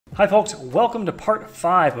Hi folks, welcome to part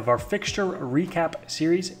 5 of our fixture recap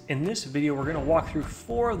series. In this video, we're going to walk through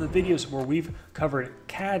 4 of the videos where we've covered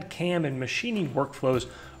CAD, CAM, and machining workflows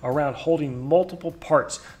around holding multiple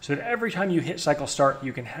parts so that every time you hit cycle start,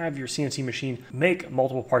 you can have your CNC machine make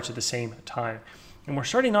multiple parts at the same time. And we're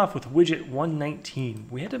starting off with widget 119.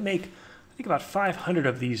 We had to make, I think, about 500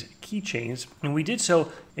 of these keychains, and we did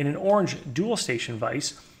so in an orange dual station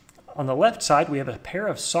vise. On the left side, we have a pair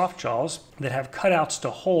of soft jaws that have cutouts to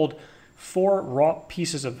hold 4 raw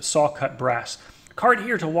pieces of saw-cut brass. Card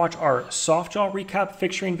here to watch our soft jaw recap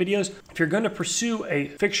fixturing videos. If you're going to pursue a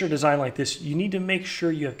fixture design like this, you need to make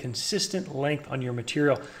sure you have consistent length on your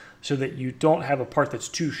material so that you don't have a part that's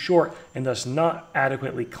too short and thus not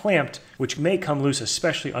adequately clamped, which may come loose,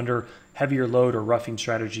 especially under heavier load or roughing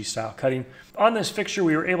strategy style cutting. On this fixture,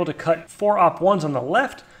 we were able to cut 4 op1s on the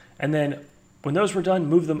left, and then when those were done,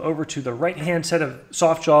 move them over to the right-hand set of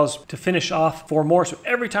soft jaws to finish off 4 more. So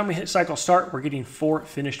every time we hit cycle start, we're getting 4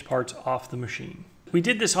 finished parts off the machine. We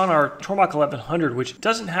did this on our Tormach 1100, which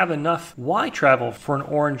doesn't have enough Y travel for an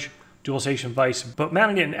orange dual station vise, but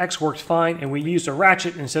mounting it in X worked fine, and we used a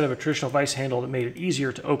ratchet instead of a traditional vise handle that made it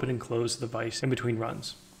easier to open and close the vise in between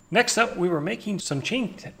runs. Next up, we were making some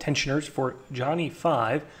chain tensioners for Johnny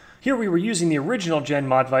 5. Here we were using the original Gen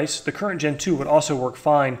Mod vise. The current Gen 2 would also work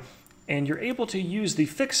fine. And you're able to use the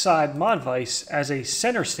fixed side mod vise as a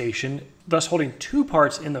center station, thus holding 2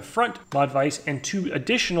 parts in the front mod vise and 2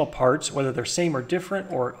 additional parts, whether they're same or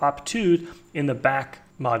different or obtuse, in the back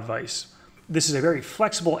mod vise. This is a very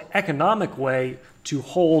flexible, economic way to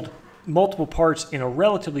hold multiple parts in a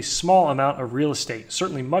relatively small amount of real estate,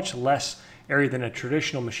 certainly much less area than a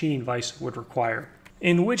traditional machining vise would require.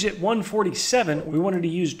 In widget 147, we wanted to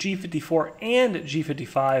use G54 and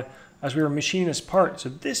G55 as we were machining this part. So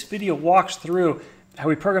this video walks through how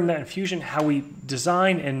we program that in Fusion, how we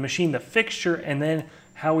design and machine the fixture, and then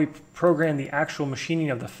how we program the actual machining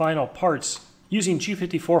of the final parts using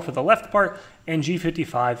G54 for the left part and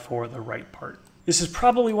G55 for the right part. This is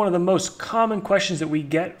probably one of the most common questions that we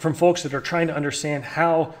get from folks that are trying to understand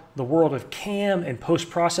how the world of CAM and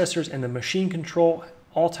post-processors and the machine control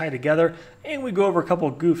all tie together, and we go over a couple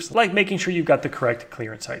of goofs like making sure you've got the correct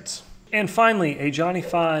clearance heights. And finally, a Johnny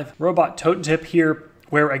 5 robot tote tip here,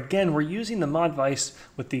 where again, we're using the mod vise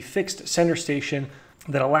with the fixed center station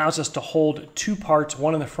that allows us to hold 2 parts,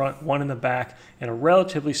 one in the front, one in the back, in a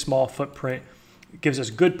relatively small footprint. It gives us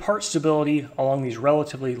good part stability along these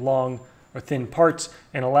relatively long or thin parts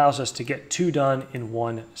and allows us to get 2 done in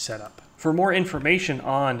one setup. For more information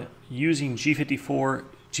on using G54,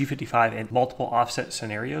 G55, and multiple offset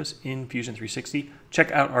scenarios in Fusion 360,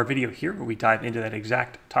 check out our video here where we dive into that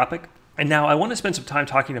exact topic. And now I want to spend some time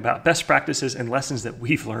talking about best practices and lessons that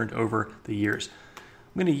we've learned over the years.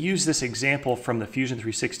 I'm going to use this example from the Fusion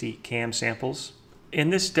 360 CAM samples. In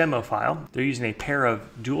this demo file, they're using a pair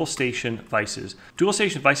of dual station vises. Dual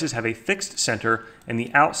station vises have a fixed center, and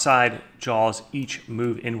the outside jaws each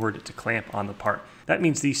move inward to clamp on the part. That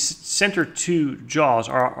means these center 2 jaws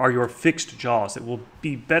are your fixed jaws that will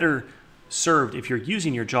be better served if you're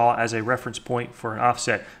using your jaw as a reference point for an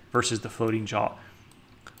offset versus the floating jaw.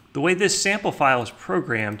 The way this sample file is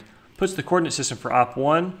programmed puts the coordinate system for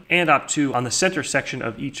op1 and op2 on the center section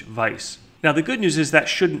of each vise. Now the good news is that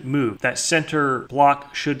shouldn't move. That center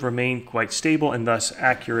block should remain quite stable and thus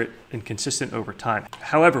accurate and consistent over time.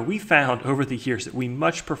 However, we found over the years that we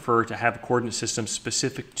much prefer to have a coordinate system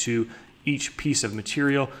specific to each piece of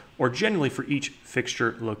material or generally for each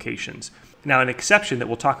fixture locations. Now an exception that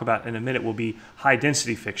we'll talk about in a minute will be high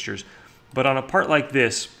density fixtures. But on a part like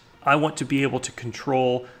this, I want to be able to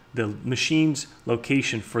control the machine's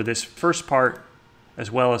location for this first part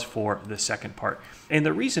as well as for the second part. And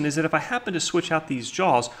the reason is that if I happen to switch out these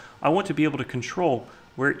jaws, I want to be able to control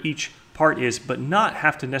where each part is, but not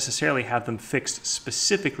have to necessarily have them fixed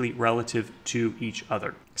specifically relative to each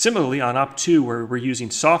other. Similarly, on op2, where we're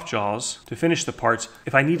using soft jaws to finish the parts,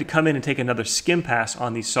 if I need to come in and take another skim pass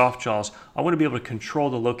on these soft jaws, I want to be able to control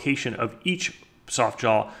the location of each soft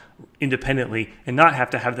jaw independently and not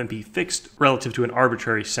have to have them be fixed relative to an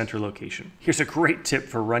arbitrary center location. Here's a great tip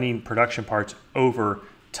for running production parts over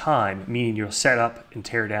time, meaning you'll set up and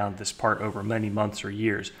tear down this part over many months or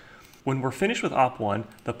years. When we're finished with op1,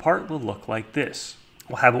 the part will look like this.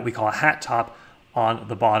 We'll have what we call a hat top on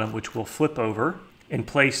the bottom, which will flip over and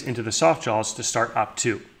place into the soft jaws to start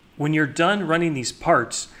op2. When you're done running these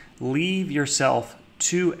parts, leave yourself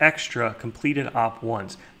 2 extra completed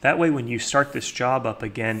op1s. That way when you start this job up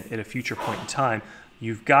again at a future point in time,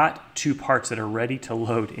 you've got 2 parts that are ready to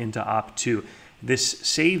load into op2. This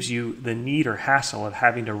saves you the need or hassle of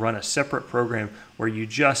having to run a separate program where you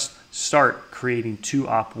just start creating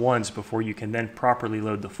 2op1s before you can then properly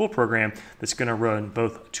load the full program that's going to run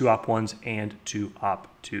both 2op1s and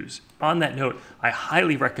 2op2s. On that note, I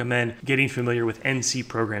highly recommend getting familiar with NC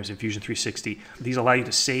programs in Fusion 360. These allow you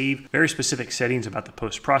to save very specific settings about the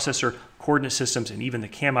post processor, coordinate systems, and even the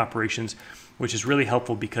CAM operations, which is really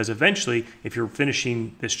helpful because eventually, if you're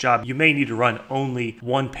finishing this job, you may need to run only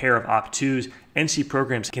one pair of op2s. NC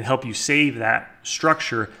programs can help you save that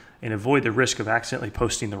structure and avoid the risk of accidentally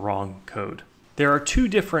posting the wrong code. There are two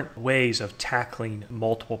different ways of tackling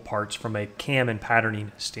multiple parts from a CAM and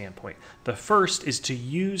patterning standpoint. The first is to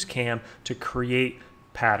use CAM to create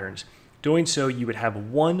patterns. Doing so, you would have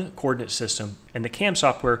one coordinate system, and the CAM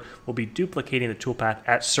software will be duplicating the toolpath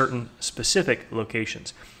at certain specific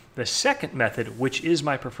locations. The second method, which is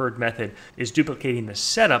my preferred method, is duplicating the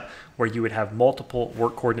setup where you would have multiple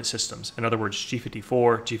work coordinate systems. In other words,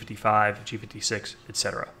 G54, G55, G56,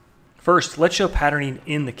 etc. First, let's show patterning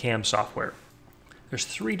in the CAM software. There's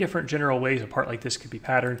three different general ways a part like this could be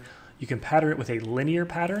patterned. You can pattern it with a linear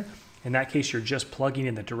pattern. In that case, you're just plugging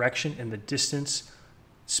in the direction and the distance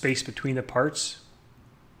space between the parts.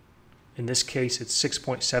 In this case, it's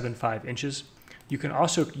 6.75 inches. You can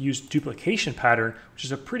also use duplication pattern, which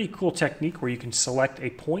is a pretty cool technique where you can select a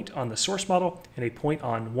point on the source model and a point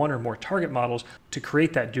on one or more target models to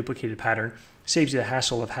create that duplicated pattern. Saves you the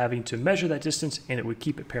hassle of having to measure that distance, and it would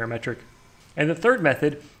keep it parametric. And the third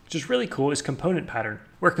method, which is really cool, is component pattern.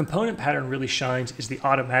 Where component pattern really shines is the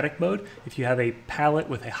automatic mode. If you have a palette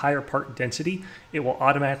with a higher part density, it will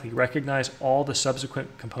automatically recognize all the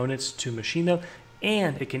subsequent components to machine them,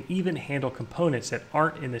 and it can even handle components that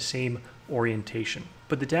aren't in the same orientation.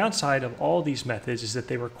 But the downside of all these methods is that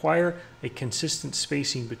they require a consistent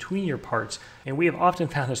spacing between your parts, and we have often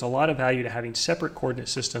found there's a lot of value to having separate coordinate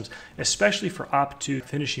systems, especially for op2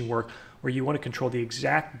 finishing work where you want to control the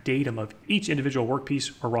exact datum of each individual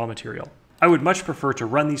workpiece or raw material. I would much prefer to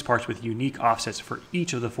run these parts with unique offsets for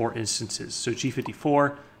each of the four instances, so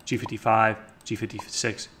G54, G55,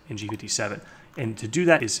 G56, and G57. And to do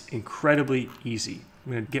that is incredibly easy.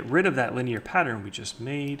 I'm going to get rid of that linear pattern we just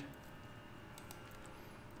made,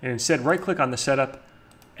 and instead right-click on the setup,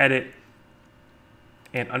 edit,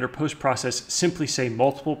 and under post-process, simply say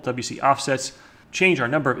multiple WC offsets, change our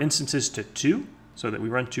number of instances to 2 so that we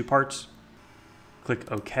run 2 parts,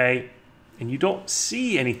 click OK, and you don't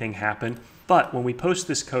see anything happen, but when we post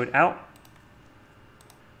this code out,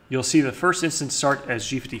 you'll see the first instance start as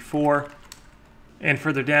G54, and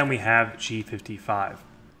further down we have G55.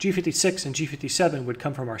 G56 and G57 would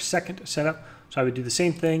come from our second setup, so I would do the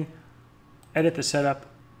same thing, edit the setup,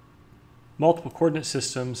 multiple coordinate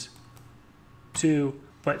systems, 2,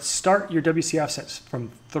 but start your WC offsets from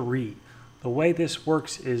 3. The way this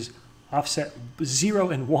works is offset 0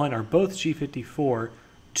 and 1 are both G54,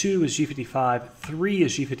 2 is G55, 3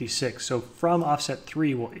 is G56. So from offset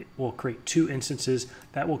 3, we'll create 2 instances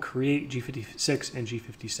that will create G56 and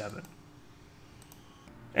G57.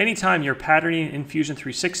 Anytime you're patterning in Fusion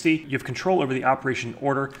 360, you have control over the operation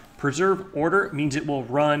order. Preserve order means it will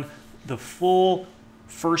run the full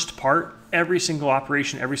first part, every single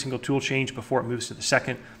operation, every single tool change before it moves to the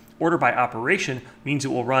second. Order by operation means it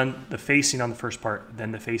will run the facing on the first part,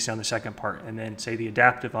 then the facing on the second part, and then say the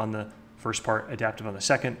adaptive on the first part, adaptive on the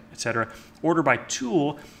second, etc. Order by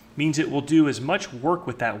tool means it will do as much work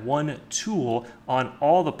with that one tool on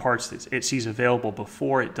all the parts that it sees available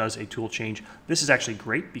before it does a tool change. This is actually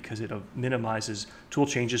great because it minimizes tool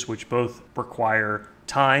changes, which both require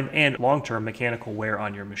time and long-term mechanical wear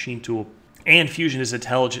on your machine tool. And Fusion is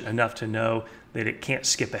intelligent enough to know that it can't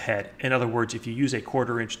skip ahead. In other words, if you use a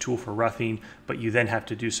 1/4 inch tool for roughing, but you then have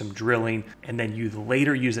to do some drilling, and then you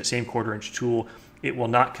later use that same 1/4 inch tool, it will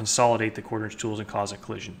not consolidate the 1/4 inch tools and cause a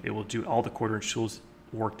collision. It will do all the 1/4 inch tools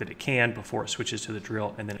work that it can before it switches to the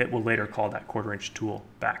drill, and then it will later call that 1/4 inch tool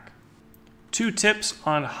back. 2 tips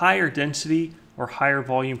on higher density or higher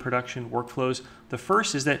volume production workflows. The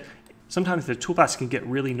first is that sometimes the toolpaths can get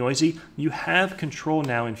really noisy. You have control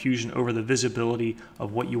now in Fusion over the visibility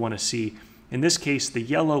of what you want to see. In this case, the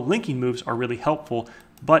yellow linking moves are really helpful,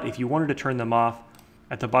 but if you wanted to turn them off,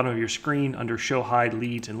 at the bottom of your screen under Show Hide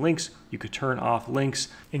Leads and Links, you could turn off links,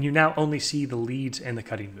 and you now only see the leads and the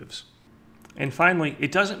cutting moves. And finally,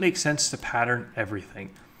 it doesn't make sense to pattern everything.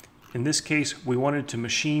 In this case, we wanted to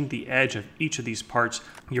machine the edge of each of these parts.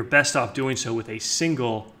 You're best off doing so with a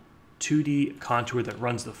single 2D contour that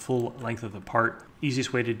runs the full length of the part.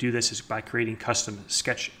 Easiest way to do this is by creating custom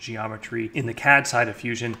sketch geometry in the CAD side of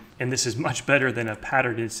Fusion, and this is much better than a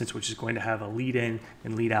patterned instance, which is going to have a lead in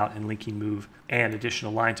and lead out and linking move and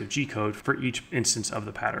additional lines of G-code for each instance of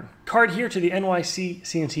the pattern. Card here to the NYC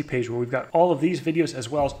CNC page where we've got all of these videos as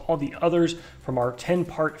well as all the others from our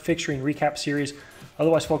 10-part fixturing recap series.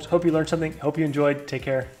 Otherwise, folks, hope you learned something. Hope you enjoyed. Take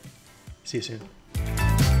care. See you soon.